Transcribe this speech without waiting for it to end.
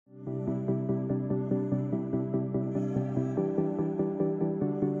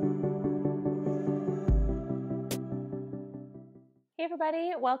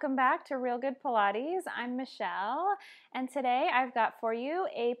everybody, welcome back to Real Good Pilates. I'm Michelle, and today I've got for you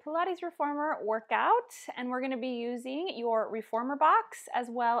a Pilates Reformer workout, and we're going to be using your Reformer box as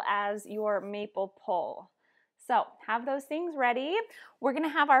well as your maple pole. So have those things ready. We're going to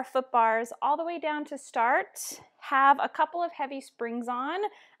have our foot bars all the way down to start, have a couple of heavy springs on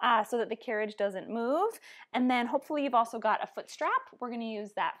so that the carriage doesn't move, and then hopefully you've also got a foot strap. We're going to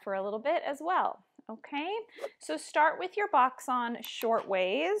use that for a little bit as well. Okay, so start with your box on short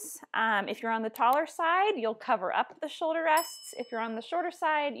ways. If you're on the taller side, you'll cover up the shoulder rests. If you're on the shorter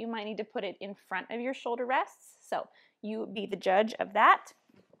side, you might need to put it in front of your shoulder rests. So you be the judge of that.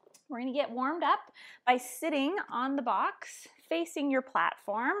 We're going to get warmed up by sitting on the box, facing your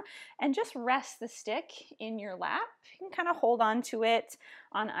platform, and just rest the stick in your lap. You can kind of hold on to it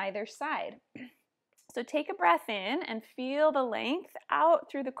on either side. So take a breath in and feel the length out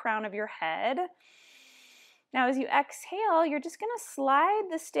through the crown of your head. Now as you exhale, you're just going to slide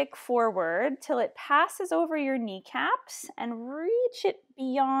the stick forward till it passes over your kneecaps and reach it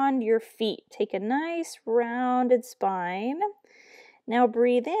beyond your feet. Take a nice rounded spine. Now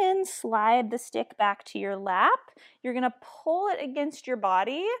breathe in, slide the stick back to your lap. You're going to pull it against your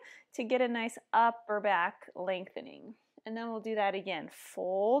body to get a nice upper back lengthening. And then we'll do that again.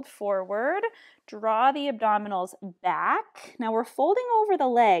 Fold forward, draw the abdominals back. Now we're folding over the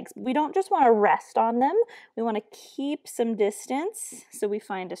legs. We don't just want to rest on them. We want to keep some distance. So we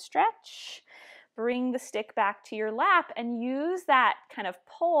find a stretch, bring the stick back to your lap, and use that kind of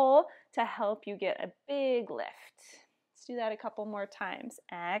pull to help you get a big lift. Let's do that a couple more times.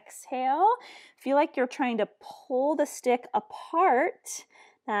 Exhale. Feel like you're trying to pull the stick apart.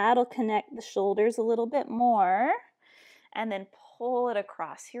 That'll connect the shoulders a little bit more. And then pull it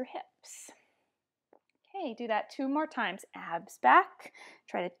across your hips. Okay, do that 2 more times. Abs back.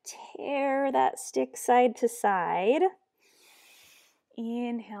 Try to tear that stick side to side.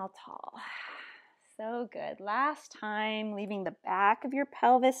 Inhale tall. So good. Last time, leaving the back of your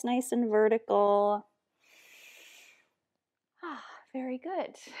pelvis nice and vertical. Very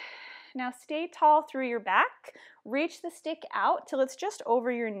good. Now stay tall through your back. Reach the stick out till it's just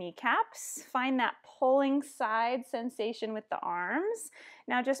over your kneecaps. Find that pulling side sensation with the arms.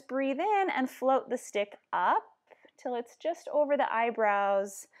 Now just breathe in and float the stick up till it's just over the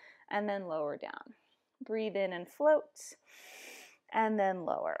eyebrows and then lower down. Breathe in and float and then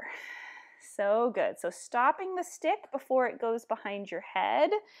lower. So good. So stopping the stick before it goes behind your head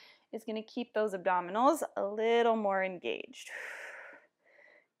is going to keep those abdominals a little more engaged.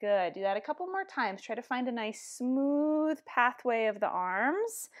 Good. Do that a couple more times. Try to find a nice smooth pathway of the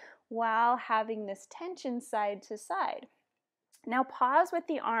arms while having this tension side to side. Now pause with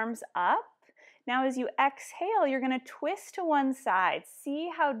the arms up. Now as you exhale, you're going to twist to one side.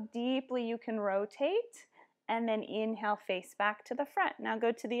 See how deeply you can rotate, and then inhale, face back to the front. Now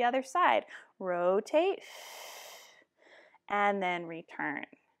go to the other side. Rotate and then return.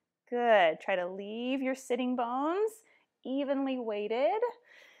 Good. Try to leave your sitting bones evenly weighted.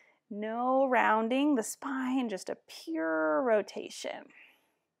 No rounding the spine, just a pure rotation.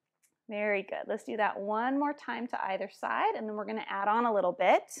 Very good. Let's do that one more time to either side, and then we're going to add on a little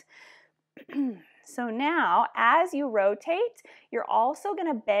bit. So now, as you rotate, you're also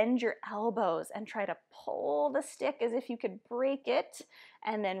going to bend your elbows and try to pull the stick as if you could break it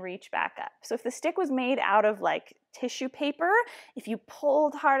and then reach back up. So if the stick was made out of like tissue paper, if you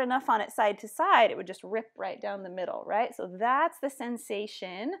pulled hard enough on it side to side, it would just rip right down the middle, right? So that's the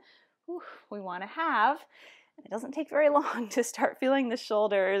sensation we want to have. And it doesn't take very long to start feeling the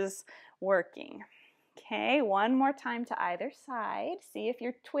shoulders working. Okay, one more time to either side. See if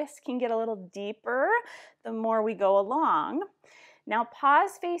your twist can get a little deeper the more we go along. Now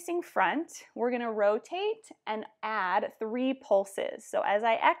pause facing front. We're going to rotate and add 3 pulses. So as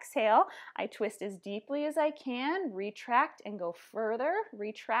I exhale, I twist as deeply as I can, retract and go further,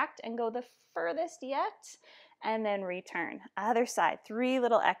 retract and go the furthest yet, and then return. Other side, 3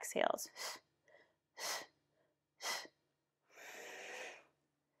 little exhales.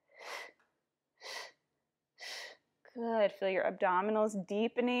 Good. Feel your abdominals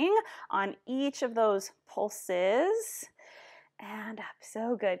deepening on each of those pulses. And up.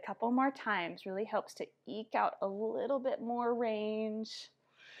 So good. Couple more times. Really helps to eke out a little bit more range.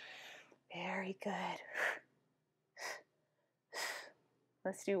 Very good.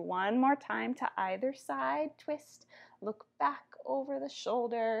 Let's do one more time to either side. Twist. Look back over the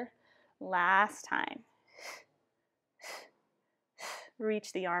shoulder. Last time.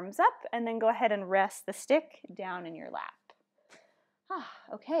 Reach the arms up and then go ahead and rest the stick down in your lap.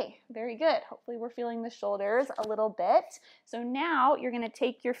 Okay, very good. Hopefully we're feeling the shoulders a little bit. So now you're going to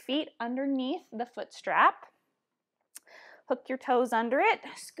take your feet underneath the foot strap. Hook your toes under it,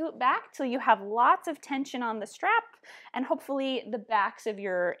 scoot back till you have lots of tension on the strap, and hopefully the backs of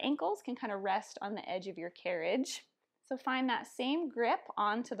your ankles can kind of rest on the edge of your carriage. So find that same grip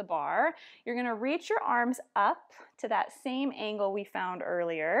onto the bar. You're gonna reach your arms up to that same angle we found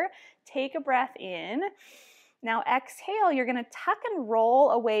earlier. Take a breath in. Now exhale, you're gonna tuck and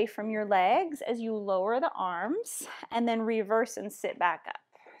roll away from your legs as you lower the arms, and then reverse and sit back up.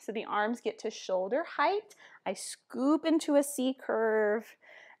 So the arms get to shoulder height. I scoop into a C curve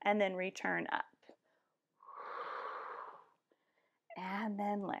and then return up. And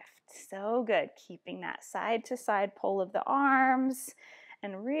then lift. So good. Keeping that side to side pull of the arms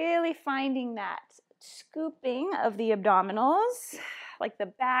and really finding that scooping of the abdominals, like the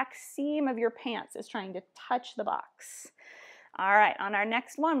back seam of your pants is trying to touch the box. All right, on our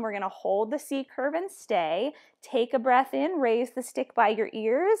next one, we're gonna hold the C curve and stay. Take a breath in, raise the stick by your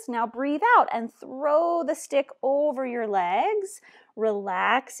ears. Now breathe out and throw the stick over your legs.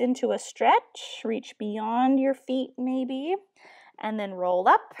 Relax into a stretch, reach beyond your feet maybe, and then roll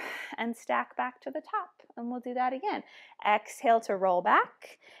up and stack back to the top. And we'll do that again. Exhale to roll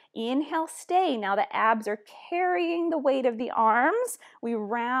back. Inhale, stay. Now the abs are carrying the weight of the arms. We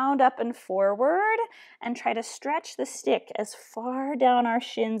round up and forward and try to stretch the stick as far down our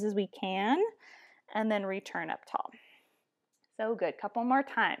shins as we can, and then return up tall. So good. Couple more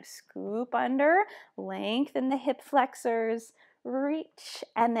times. Scoop under, lengthen the hip flexors, reach,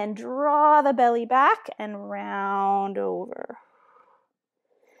 and then draw the belly back and round over.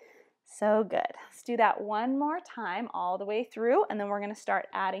 So good. Let's do that one more time all the way through, and then we're going to start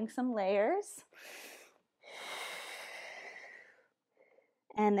adding some layers.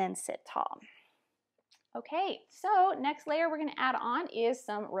 And then sit tall. Okay, so next layer we're going to add on is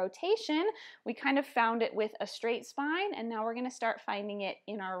some rotation. We kind of found it with a straight spine, and now we're going to start finding it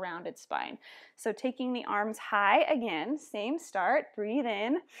in our rounded spine. So taking the arms high again, same start, breathe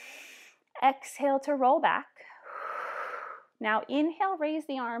in, exhale to roll back. Now inhale, raise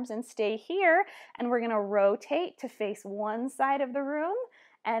the arms and stay here, and we're gonna rotate to face one side of the room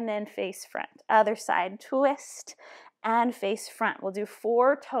and then face front. Other side, twist and face front. We'll do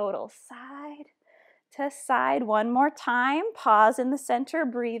 4 total, side to side. One more time, pause in the center,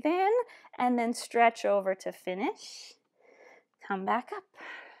 breathe in, and then stretch over to finish. Come back up.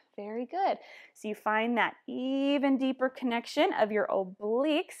 Very good. So you find that even deeper connection of your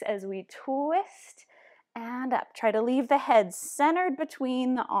obliques as we twist and up. Try to leave the head centered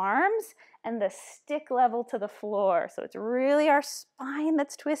between the arms and the stick level to the floor. So it's really our spine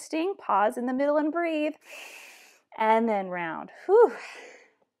that's twisting. Pause in the middle and breathe. And then round. Whew.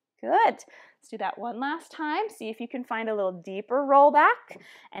 Good. Let's do that one last time. See if you can find a little deeper roll back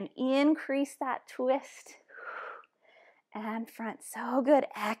and increase that twist. And front. So good.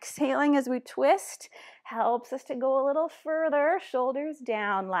 Exhaling as we twist helps us to go a little further. Shoulders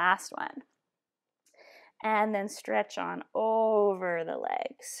down. Last one. And then stretch on over the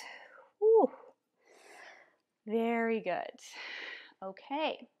legs. Whew. Very good.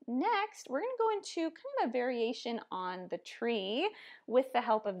 Okay, next we're going to go into kind of a variation on the tree with the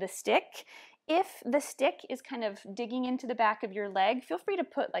help of the stick. If the stick is kind of digging into the back of your leg, feel free to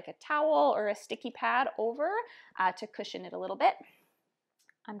put like a towel or a sticky pad over to cushion it a little bit.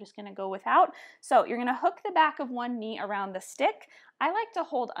 I'm just going to go without. So you're going to hook the back of one knee around the stick. I like to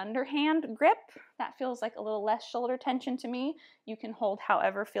hold underhand grip. That feels like a little less shoulder tension to me. You can hold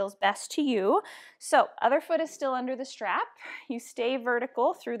however feels best to you. So other foot is still under the strap. You stay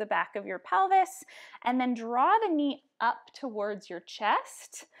vertical through the back of your pelvis and then draw the knee up towards your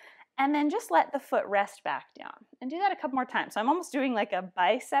chest and then just let the foot rest back down. And do that a couple more times. So I'm almost doing like a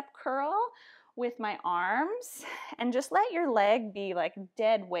bicep curl with my arms, and just let your leg be like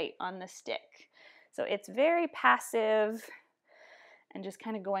dead weight on the stick. So it's very passive and just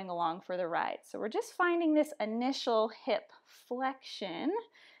kind of going along for the ride. So we're just finding this initial hip flexion,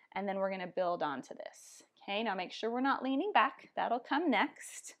 and then we're going to build onto this. Okay, now make sure we're not leaning back. That'll come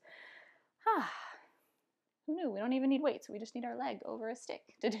next. Who knew? We don't even need weights. We just need our leg over a stick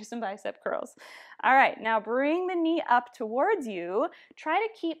to do some bicep curls. All right, now bring the knee up towards you. Try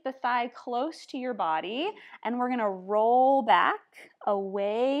to keep the thigh close to your body, and we're gonna roll back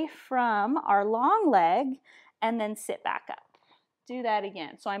away from our long leg and then sit back up. Do that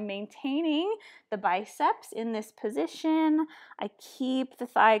again. So I'm maintaining the biceps in this position. I keep the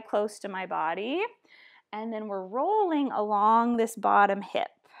thigh close to my body, and then we're rolling along this bottom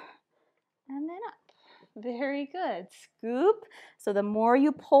hip and then up. Very good. Scoop. So the more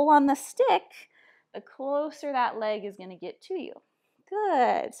you pull on the stick, the closer that leg is going to get to you.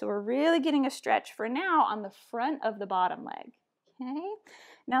 Good. So we're really getting a stretch for now on the front of the bottom leg. Okay.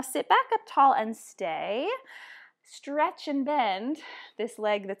 Now sit back up tall and stay. Stretch and bend this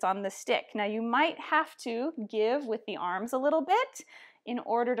leg that's on the stick. Now you might have to give with the arms a little bit in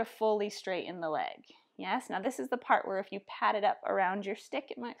order to fully straighten the leg. Yes, now this is the part where if you pat it up around your stick,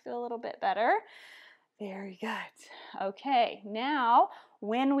 it might feel a little bit better. Very good. Okay, now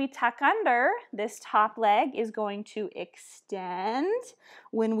when we tuck under, this top leg is going to extend.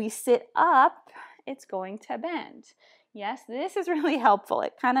 When we sit up, it's going to bend. Yes, this is really helpful.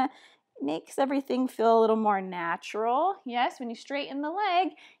 It kind of makes everything feel a little more natural. Yes, when you straighten the leg,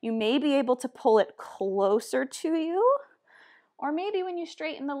 you may be able to pull it closer to you. Or maybe when you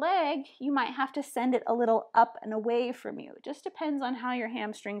straighten the leg, you might have to send it a little up and away from you. It just depends on how your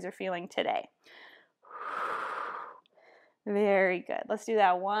hamstrings are feeling today. Very good. Let's do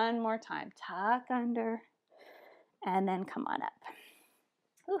that one more time. Tuck under and then come on up.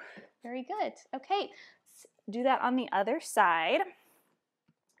 Ooh, very good. Okay, let's do that on the other side.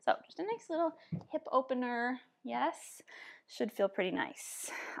 So just a nice little hip opener. Yes, should feel pretty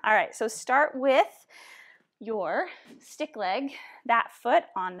nice. All right, so start with your stick leg, that foot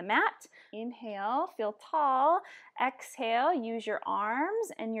on the mat. Inhale, feel tall. Exhale, use your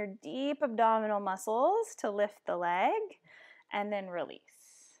arms and your deep abdominal muscles to lift the leg, and then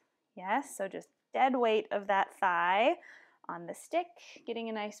release. Yes, so just dead weight of that thigh on the stick, getting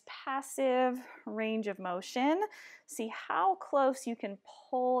a nice passive range of motion. See how close you can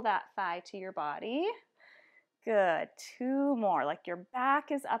pull that thigh to your body. Good, 2 more, like your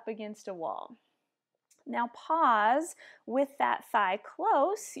back is up against a wall. Now pause with that thigh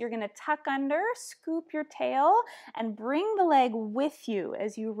close. You're going to tuck under, scoop your tail, and bring the leg with you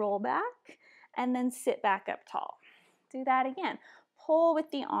as you roll back, and then sit back up tall. Do that again. Pull with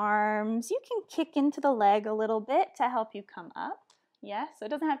the arms. You can kick into the leg a little bit to help you come up. Yes, so it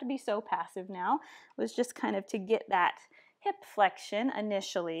doesn't have to be so passive now. It was just kind of to get that hip flexion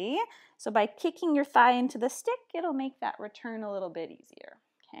initially. So by kicking your thigh into the stick, it'll make that return a little bit easier.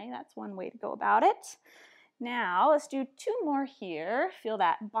 Okay, that's one way to go about it. Now let's do 2 more here. Feel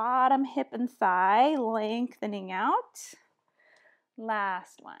that bottom hip and thigh lengthening out.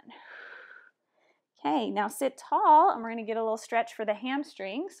 Last one. Okay, now sit tall, and we're going to get a little stretch for the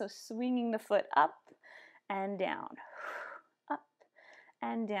hamstring. So swinging the foot up and down, up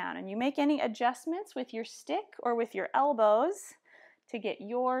and down. And you make any adjustments with your stick or with your elbows to get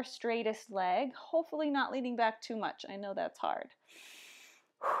your straightest leg, hopefully not leaning back too much. I know that's hard.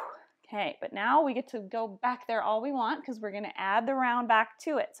 Okay, but now we get to go back there all we want because we're going to add the round back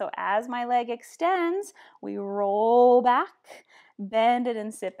to it. So as my leg extends, we roll back, bend it,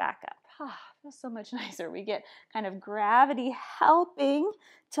 and sit back up. Feels so much nicer. We get kind of gravity helping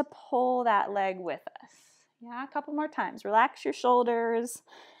to pull that leg with us. Yeah, a couple more times. Relax your shoulders.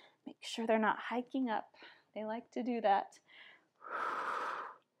 Make sure they're not hiking up. They like to do that.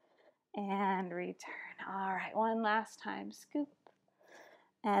 And return. All right, one last time. Scoop.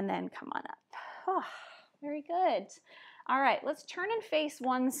 And then come on up. Oh, very good. All right, let's turn and face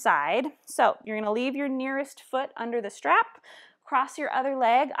one side. So you're going to leave your nearest foot under the strap. Cross your other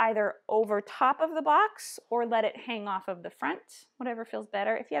leg either over top of the box or let it hang off of the front, whatever feels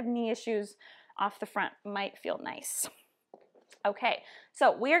better. If you have knee issues, off the front might feel nice. Okay,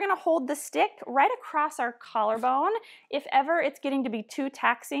 so we are going to hold the stick right across our collarbone. If ever it's getting to be too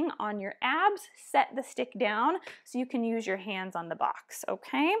taxing on your abs, set the stick down so you can use your hands on the box,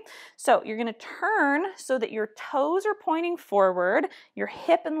 okay? So you're going to turn so that your toes are pointing forward, your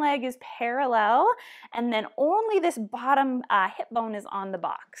hip and leg is parallel, and then only this bottom hip bone is on the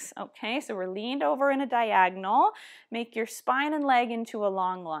box, okay? So we're leaned over in a diagonal. Make your spine and leg into a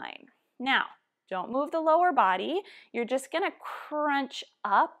long line. Now, don't move the lower body. You're just going to crunch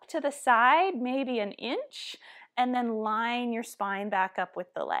up to the side, maybe an inch, and then line your spine back up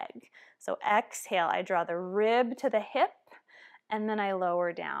with the leg. So exhale, I draw the rib to the hip, and then I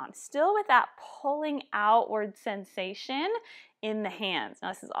lower down. Still with that pulling outward sensation in the hands. Now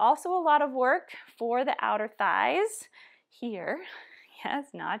this is also a lot of work for the outer thighs here. Yes,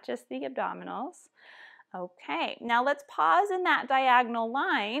 not just the abdominals. Okay, now let's pause in that diagonal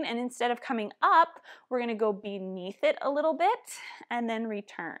line, and instead of coming up, we're going to go beneath it a little bit and then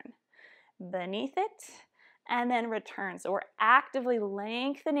return. Beneath it and then return. So we're actively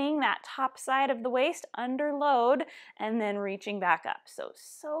lengthening that top side of the waist under load and then reaching back up.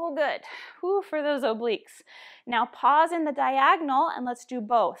 So good. Whew, for those obliques. Now pause in the diagonal and let's do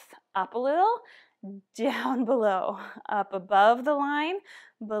both. Up a little, down below, up above the line,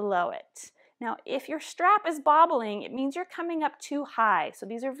 below it. Now, if your strap is bobbling, it means you're coming up too high. So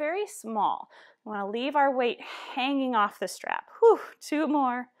these are very small. We want to leave our weight hanging off the strap. Whew, 2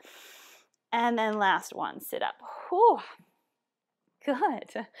 more. And then last one, sit up. Whew.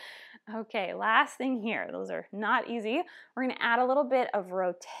 Good. Okay, last thing here. Those are not easy. We're going to add a little bit of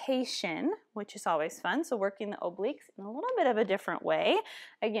rotation, which is always fun. So working the obliques in a little bit of a different way.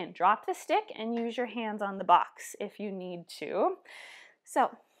 Again, drop the stick and use your hands on the box if you need to.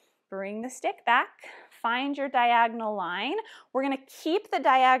 So bring the stick back, find your diagonal line. We're going to keep the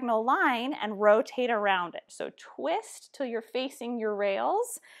diagonal line and rotate around it. So twist till you're facing your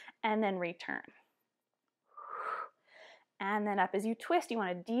rails and then return. And then up as you twist, you want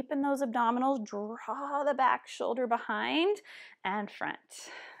to deepen those abdominals, draw the back shoulder behind and front.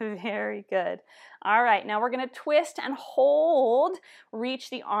 Very good. All right, now we're going to twist and hold. Reach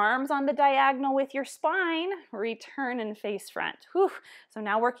the arms on the diagonal with your spine. Return and face front. Whew. So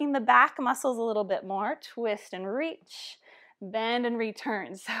now working the back muscles a little bit more. Twist and reach. Bend and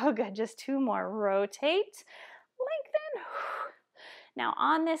return. So good. Just two more. Rotate. Lengthen. Now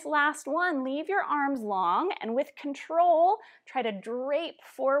on this last one, leave your arms long and with control, try to drape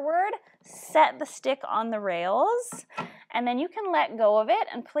forward, set the stick on the rails, and then you can let go of it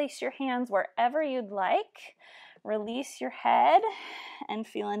and place your hands wherever you'd like. Release your head and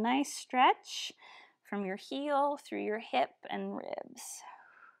feel a nice stretch from your heel through your hip and ribs.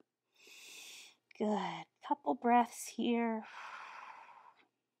 Good. Couple breaths here.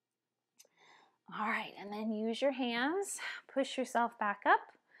 All right, and then use your hands, push yourself back up.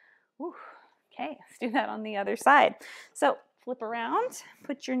 Ooh, okay, let's do that on the other side. So flip around,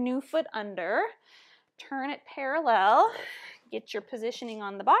 put your new foot under, turn it parallel, get your positioning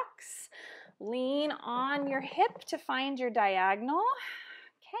on the box, lean on your hip to find your diagonal.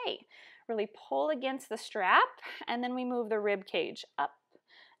 Okay, really pull against the strap, and then we move the rib cage up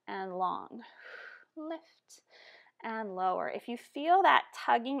and long. Lift and lower. If you feel that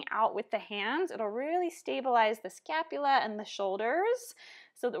tugging out with the hands, it'll really stabilize the scapula and the shoulders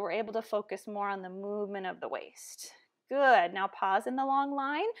so that we're able to focus more on the movement of the waist. Good. Now pause in the long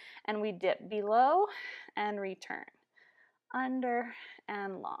line and we dip below and return. Under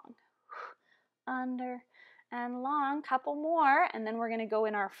and long. Under and long. Couple more, and then we're going to go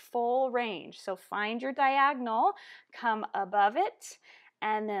in our full range. So find your diagonal, come above it,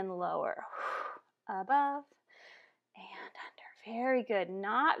 and then lower. Above and under. Very good.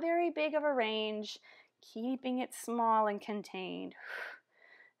 Not very big of a range. Keeping it small and contained.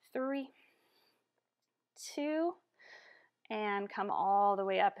 3, 2, and come all the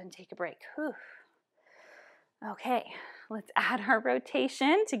way up and take a break. Whew. Okay, let's add our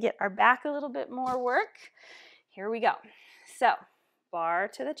rotation to get our back a little bit more work. Here we go. So, bar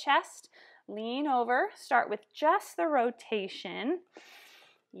to the chest, lean over, start with just the rotation.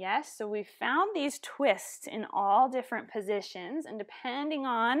 Yes, so we found these twists in all different positions, and depending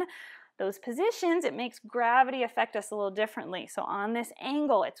on those positions, it makes gravity affect us a little differently. So on this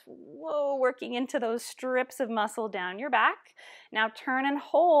angle, it's working into those strips of muscle down your back. Now turn and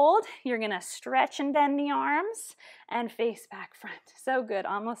hold. You're gonna stretch and bend the arms and face back front. So good,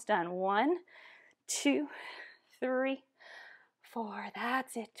 almost done. 1, 2, 3, 4.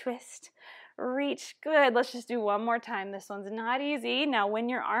 That's it, twist. Reach. Good. Let's just do one more time. This one's not easy. Now when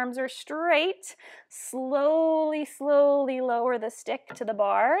your arms are straight, slowly, slowly lower the stick to the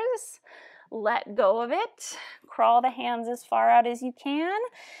bars. Let go of it. Crawl the hands as far out as you can.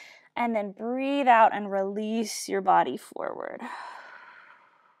 And then breathe out and release your body forward.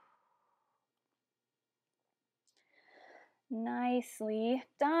 Nicely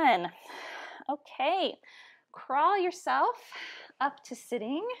done. Okay. Crawl yourself up to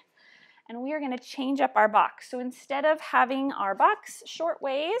sitting. And we are going to change up our box. So instead of having our box short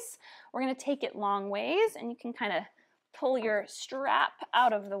ways, we're going to take it long ways, and you can kind of pull your strap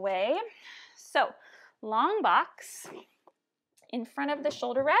out of the way. So long box in front of the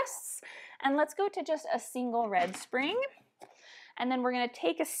shoulder rests, and let's go to just a single red spring. And then we're going to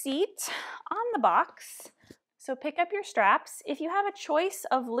take a seat on the box. So pick up your straps. If you have a choice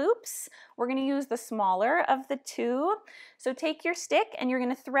of loops, we're going to use the smaller of the two. So take your stick and you're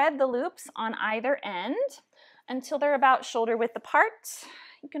going to thread the loops on either end until they're about shoulder width apart.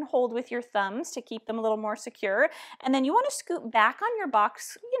 You can hold with your thumbs to keep them a little more secure. And then you want to scoot back on your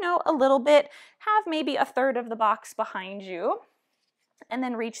box, a little bit, have maybe a third of the box behind you, and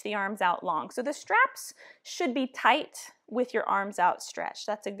then reach the arms out long. So the straps should be tight with your arms outstretched.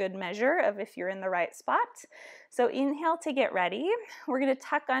 That's a good measure of if you're in the right spot. So inhale to get ready. We're going to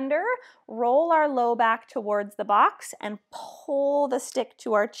tuck under, roll our low back towards the box, and pull the stick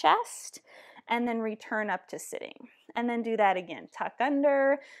to our chest, and then return up to sitting. And then do that again. Tuck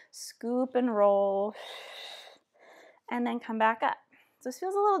under, scoop and roll, and then come back up. So this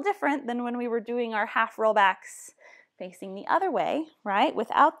feels a little different than when we were doing our half roll backs facing the other way, right?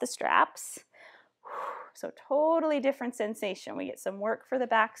 Without the straps. So totally different sensation. We get some work for the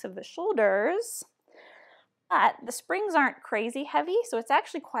backs of the shoulders, but the springs aren't crazy heavy, so it's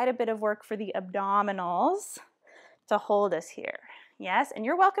actually quite a bit of work for the abdominals to hold us here. Yes, and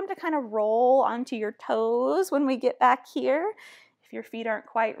you're welcome to kind of roll onto your toes when we get back here if your feet aren't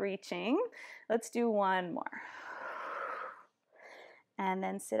quite reaching. Let's do one more. And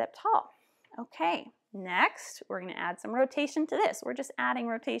then sit up tall. Okay, next we're going to add some rotation to this. We're just adding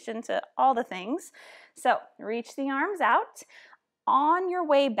rotation to all the things. So reach the arms out. On your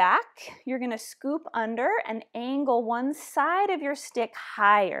way back, you're going to scoop under and angle one side of your stick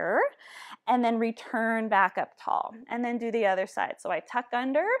higher and then return back up tall. And then do the other side. So I tuck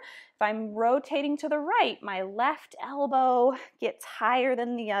under. If I'm rotating to the right, my left elbow gets higher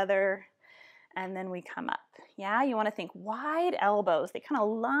than the other, and then we come up. Yeah, you want to think wide elbows. They kind of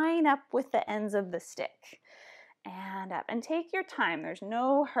line up with the ends of the stick. And up. And take your time. There's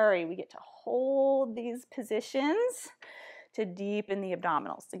no hurry. We get to hold these positions to deepen the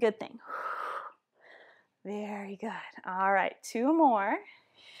abdominals. It's a good thing. Very good. All right, two more.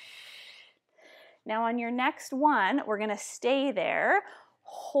 Now on your next one, we're going to stay there.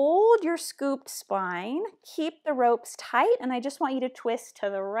 Hold your scooped spine. Keep the ropes tight, and I just want you to twist to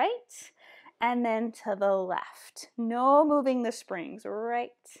the right and then to the left. No moving the springs. Right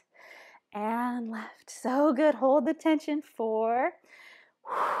and left. So good. Hold the tension. 4.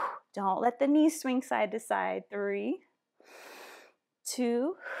 Don't let the knees swing side to side. 3,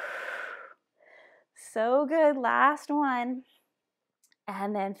 2. So good. Last one.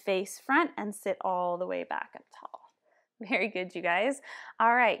 And then face front and sit all the way back up tall. Very good, you guys.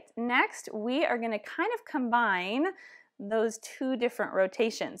 All right, next we are going to kind of combine those two different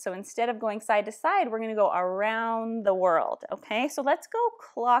rotations. So instead of going side to side, we're going to go around the world, okay? So let's go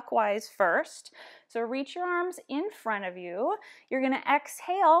clockwise first. So reach your arms in front of you. You're going to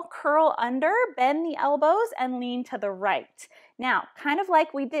exhale, curl under, bend the elbows, and lean to the right. Now, kind of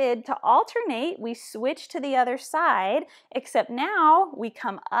like we did to alternate, we switch to the other side, except now we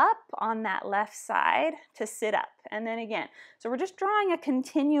come up on that left side to sit up. And then again. So we're just drawing a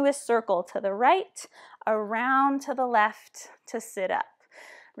continuous circle to the right, around to the left to sit up.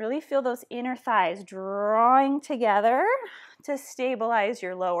 Really feel those inner thighs drawing together to stabilize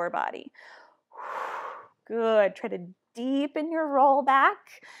your lower body. Good. Try to deepen your roll back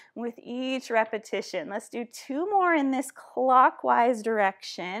with each repetition. Let's do 2 more in this clockwise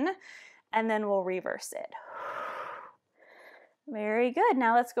direction, and then we'll reverse it. Very good.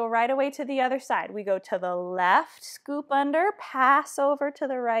 Now let's go right away to the other side. We go to the left, scoop under, pass over to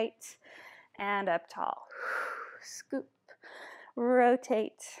the right, and up tall. Scoop,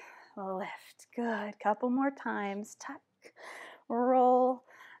 rotate, lift. Good. Couple more times. Tuck, roll,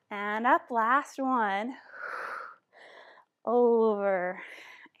 and up. Last one. Over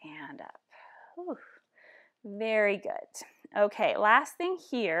and up. Whew. Very good. Okay, last thing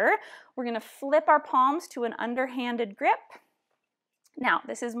here. We're going to flip our palms to an underhanded grip. Now,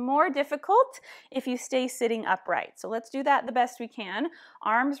 this is more difficult if you stay sitting upright. So let's do that the best we can.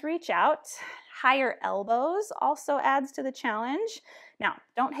 Arms reach out. Higher elbows also adds to the challenge. Now,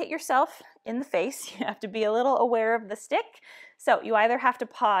 don't hit yourself in the face. You have to be a little aware of the stick. So you either have to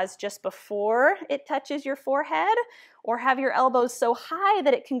pause just before it touches your forehead or have your elbows so high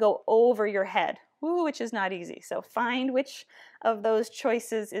that it can go over your head, which is not easy. So find which of those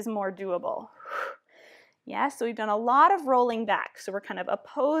choices is more doable. Yeah, so we've done a lot of rolling back. So we're kind of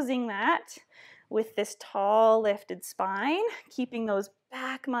opposing that with this tall lifted spine, keeping those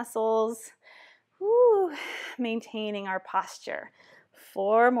back muscles, maintaining our posture.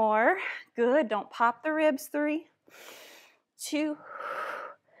 4 more. Good. Don't pop the ribs. 3, 2,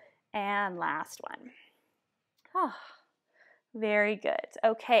 and last one. Oh, very good.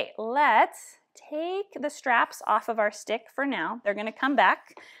 Okay, let's take the straps off of our stick for now. They're going to come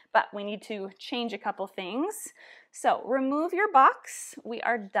back, but we need to change a couple things. So remove your box. We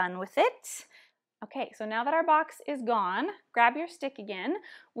are done with it. Okay, so now that our box is gone, grab your stick again.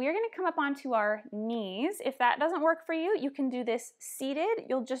 We're going to come up onto our knees. If that doesn't work for you, you can do this seated.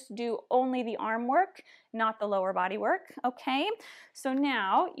 You'll just do only the arm work, not the lower body work, okay? So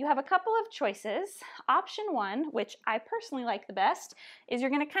now you have a couple of choices. Option 1, which I personally like the best, is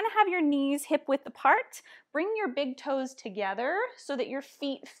you're going to kind of have your knees hip width apart. Bring your big toes together so that your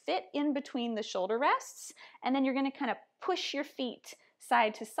feet fit in between the shoulder rests, and then you're going to kind of push your feet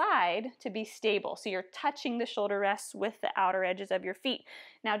side to side to be stable. So you're touching the shoulder rests with the outer edges of your feet.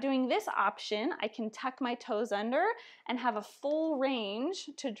 Now doing this option, I can tuck my toes under and have a full range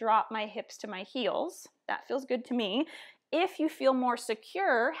to drop my hips to my heels. That feels good to me. If you feel more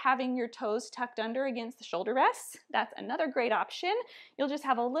secure having your toes tucked under against the shoulder rests, that's another great option. You'll just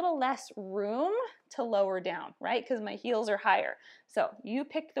have a little less room to lower down, right? Because my heels are higher. So you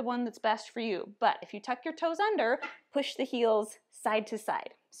pick the one that's best for you. But if you tuck your toes under, push the heels side to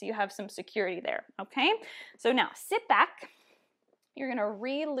side so you have some security there, okay? So now sit back. You're gonna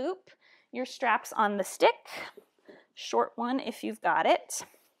re-loop your straps on the stick. Short one if you've got it.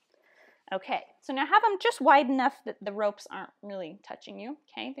 Okay, so now have them just wide enough that the ropes aren't really touching you,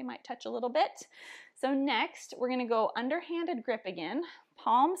 okay? They might touch a little bit. So next, we're gonna go underhanded grip again,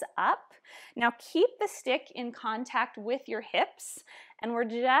 palms up. Now keep the stick in contact with your hips, and we're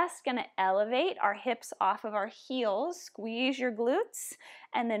just gonna elevate our hips off of our heels, squeeze your glutes,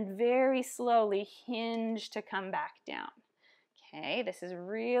 and then very slowly hinge to come back down. Okay, this is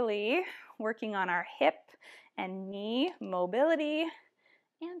really working on our hip and knee mobility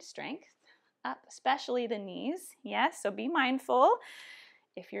and strength. Up, especially the knees. Yes, so be mindful.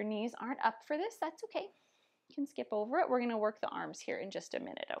 If your knees aren't up for this, that's okay. You can skip over it. We're going to work the arms here in just a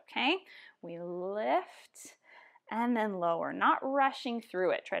minute, okay? We lift and then lower, not rushing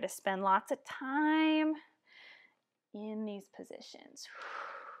through it. Try to spend lots of time in these positions.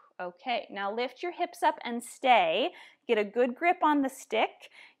 Okay, now lift your hips up and stay. Get a good grip on the stick.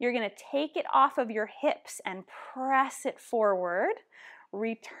 You're going to take it off of your hips and press it forward.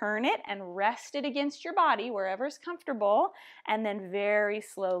 Return it and rest it against your body, wherever's comfortable, and then very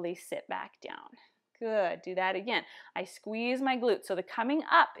slowly sit back down. Good, do that again. I squeeze my glutes, so the coming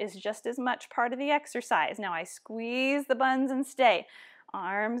up is just as much part of the exercise. Now I squeeze the buns and stay.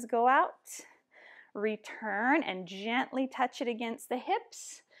 Arms go out, return and gently touch it against the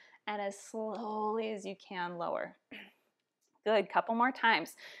hips, and as slowly as you can lower. Good, couple more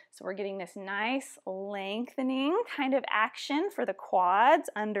times. So we're getting this nice lengthening kind of action for the quads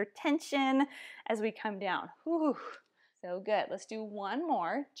under tension as we come down. Whew. So good. Let's do one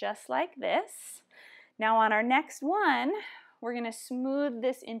more just like this. Now on our next one, we're going to smooth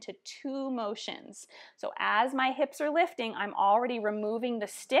this into two motions. So as my hips are lifting, I'm already removing the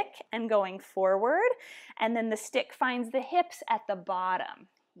stick and going forward, and then the stick finds the hips at the bottom.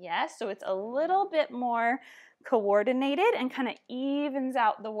 Yes, so it's a little bit more coordinated and kind of evens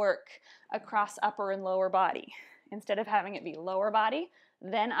out the work across upper and lower body. Instead of having it be lower body,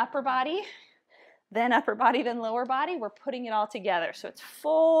 then upper body, then upper body, then lower body, we're putting it all together. So it's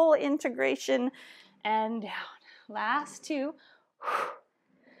full integration and down. Last two,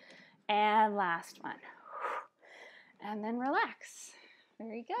 and last one. And then relax.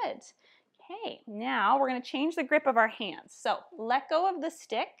 Very good. Okay, now we're going to change the grip of our hands. So let go of the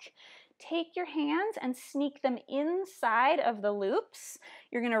stick. Take your hands and sneak them inside of the loops.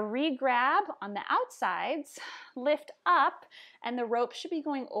 You're going to re-grab on the outsides, lift up, and the rope should be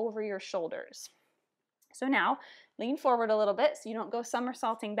going over your shoulders. So now lean forward a little bit so you don't go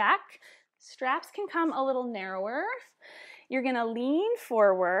somersaulting back. Straps can come a little narrower. You're going to lean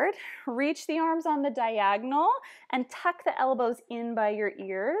forward, reach the arms on the diagonal, and tuck the elbows in by your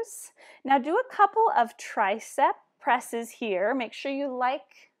ears. Now do a couple of tricep presses here. Make sure you like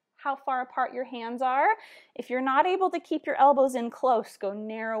how far apart your hands are. If you're not able to keep your elbows in close, go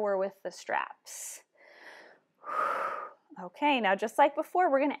narrower with the straps. Okay, now just like before,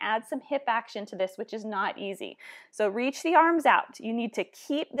 we're going to add some hip action to this, which is not easy. So reach the arms out. You need to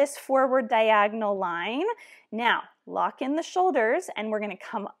keep this forward diagonal line. Now, lock in the shoulders, and we're going to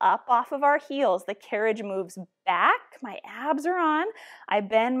come up off of our heels. The carriage moves back. My abs are on. I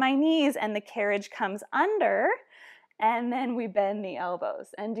bend my knees, and the carriage comes under. And then we bend the elbows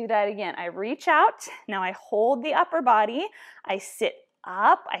and do that again. I reach out. Now I hold the upper body. I sit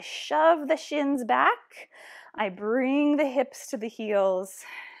up. I shove the shins back. I bring the hips to the heels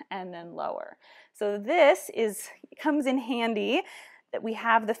and then lower. So this comes in handy that we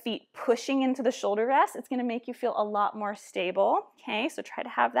have the feet pushing into the shoulder rest. It's going to make you feel a lot more stable. Okay, so try to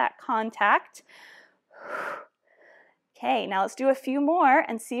have that contact. Okay, now let's do a few more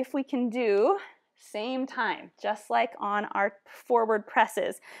and see if we can do same time, just like on our forward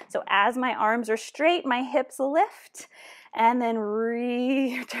presses. So as my arms are straight, my hips lift, and then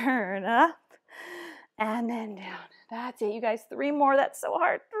return up, and then down. That's it, you guys. 3 more. That's so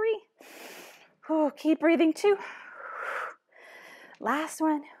hard. 3. Ooh, keep breathing. 2. Last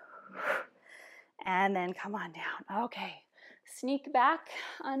one. And then come on down. Okay. Sneak back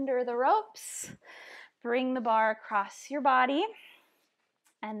under the ropes. Bring the bar across your body.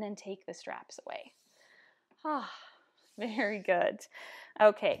 And then take the straps away. Ah, very good.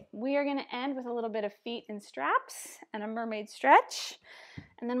 Okay, we are going to end with a little bit of feet and straps and a mermaid stretch,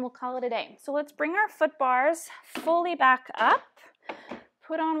 and then we'll call it a day. So let's bring our foot bars fully back up.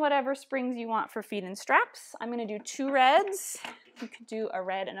 put on whatever springs you want for feet and straps. I'm going to do 2 reds. You could do a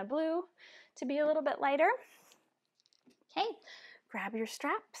red and a blue to be a little bit lighter. Okay, grab your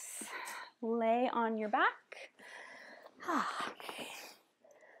straps, lay on your back.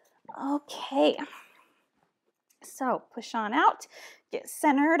 Okay, so push on out, get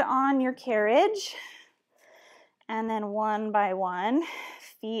centered on your carriage, and then one by one,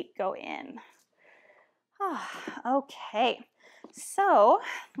 feet go in. Okay, so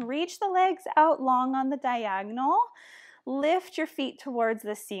reach the legs out long on the diagonal, lift your feet towards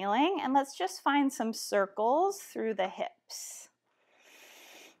the ceiling, and let's just find some circles through the hips.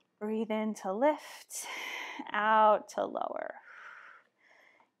 Breathe in to lift, out to lower.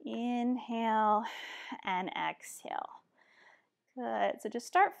 Inhale and exhale. Good, so just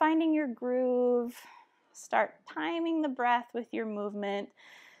start finding your groove. Start timing the breath with your movement,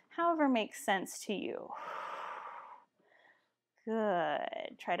 however makes sense to you.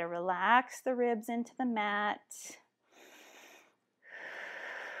 Good, try to relax the ribs into the mat.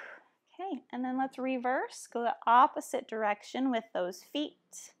 Okay, and then let's reverse, go the opposite direction with those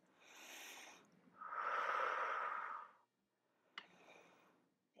feet.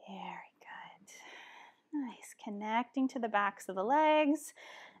 Very good. Nice, connecting to the backs of the legs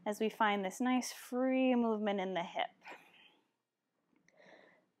as we find this nice free movement in the hip.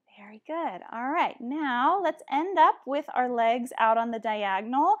 Very good. All right, now let's end up with our legs out on the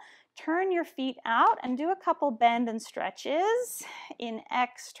diagonal. Turn your feet out and do a couple bend and stretches in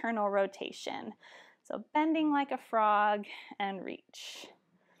external rotation. So bending like a frog and reach.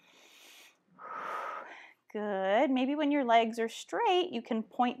 Good. Maybe when your legs are straight, you can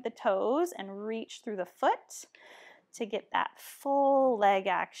point the toes and reach through the foot to get that full leg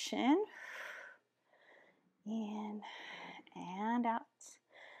action. In and out.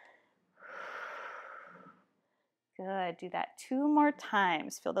 Good. Do that 2 more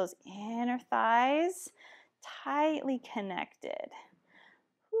times. Feel those inner thighs tightly connected.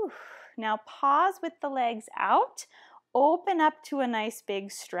 Whew. Now pause with the legs out. Open up to a nice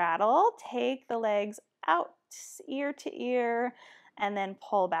big straddle. Take the legs out, ear to ear, and then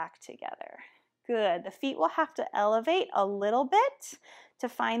pull back together. Good. The feet will have to elevate a little bit to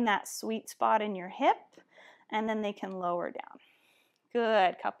find that sweet spot in your hip, and then they can lower down.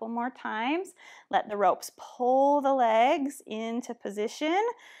 Good. Couple more times. Let the ropes pull the legs into position,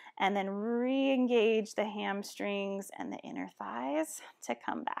 and then re-engage the hamstrings and the inner thighs to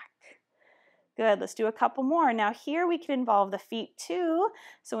come back. Good, let's do a couple more. Now here we can involve the feet too.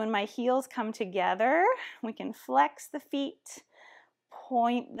 So when my heels come together, we can flex the feet,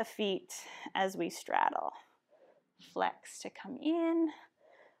 point the feet as we straddle. Flex to come in,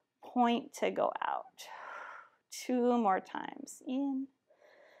 point to go out. 2 more times. In,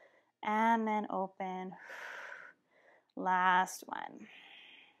 and then open. Last one.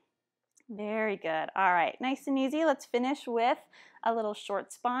 Very good. All right, nice and easy. Let's finish with a little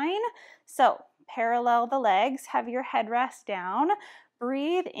short spine. So parallel the legs, have your headrest down,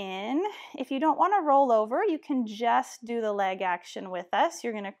 breathe in. If you don't want to roll over, you can just do the leg action with us.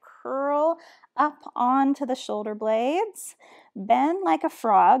 You're going to curl up onto the shoulder blades, bend like a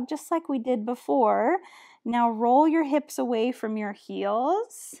frog, just like we did before. Now roll your hips away from your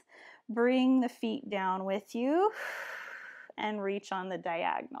heels, bring the feet down with you, and reach on the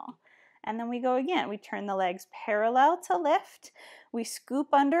diagonal. And then we go again. We turn the legs parallel to lift. We scoop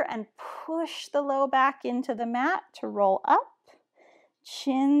under and push the low back into the mat to roll up.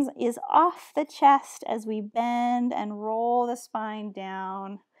 Chin is off the chest as we bend and roll the spine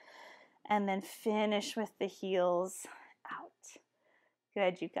down. And then finish with the heels out.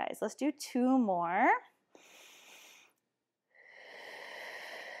 Good, you guys. Let's do 2 more.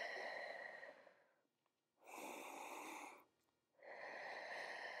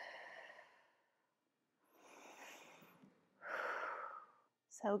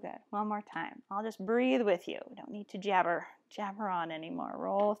 So good. One more time. I'll just breathe with you. Don't need to jabber on anymore.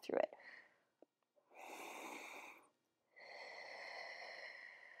 Roll through it.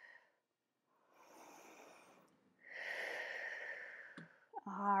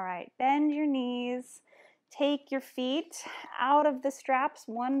 All right, bend your knees. Take your feet out of the straps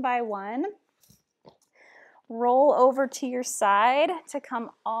one by one. Roll over to your side to come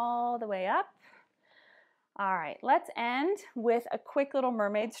all the way up. All right, let's end with a quick little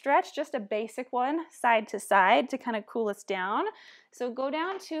mermaid stretch, just a basic one, side to side to kind of cool us down. So go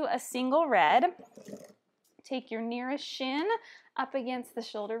down to a single red. Take your nearest shin up against the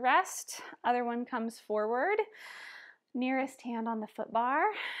shoulder rest. Other one comes forward. Nearest hand on the foot bar.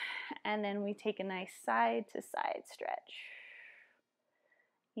 And then we take a nice side to side stretch.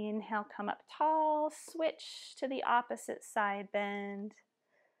 Inhale, come up tall, switch to the opposite side bend.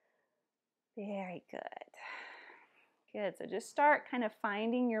 Very good. Good, so just start kind of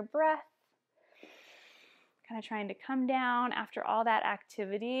finding your breath, kind of trying to come down after all that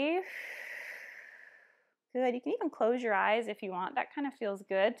activity. Good, you can even close your eyes if you want. That kind of feels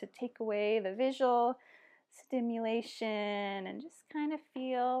good to take away the visual stimulation and just kind of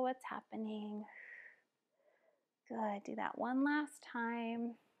feel what's happening. Good, do that one last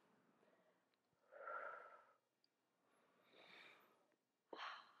time.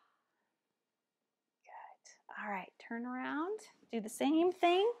 Good, all right, turn around, do the same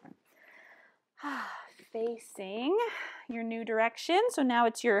thing. Facing your new direction. So now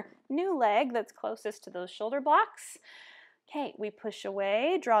it's your new leg that's closest to those shoulder blocks. Okay, we push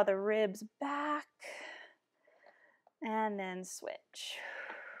away, draw the ribs back, and then switch.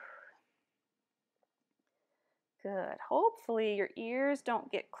 Good. Hopefully your ears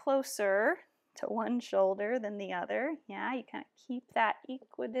don't get closer to one shoulder than the other. Yeah, you kind of keep that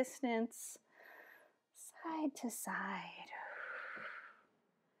equidistance side to side.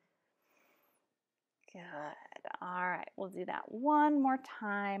 Good. All right, we'll do that one more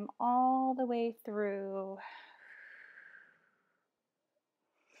time all the way through.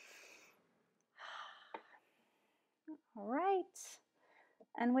 All right.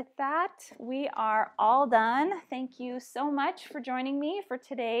 And with that, we are all done. Thank you so much for joining me for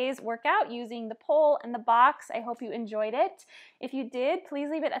today's workout using the pole and the box. I hope you enjoyed it. If you did, please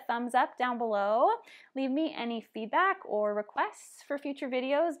leave it a thumbs up down below. Leave me any feedback or requests for future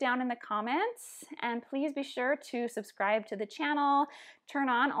videos down in the comments. And please be sure to subscribe to the channel, turn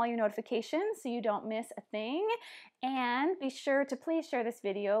on all your notifications so you don't miss a thing, and be sure to please share this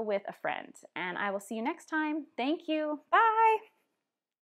video with a friend. And I will see you next time. Thank you. Bye.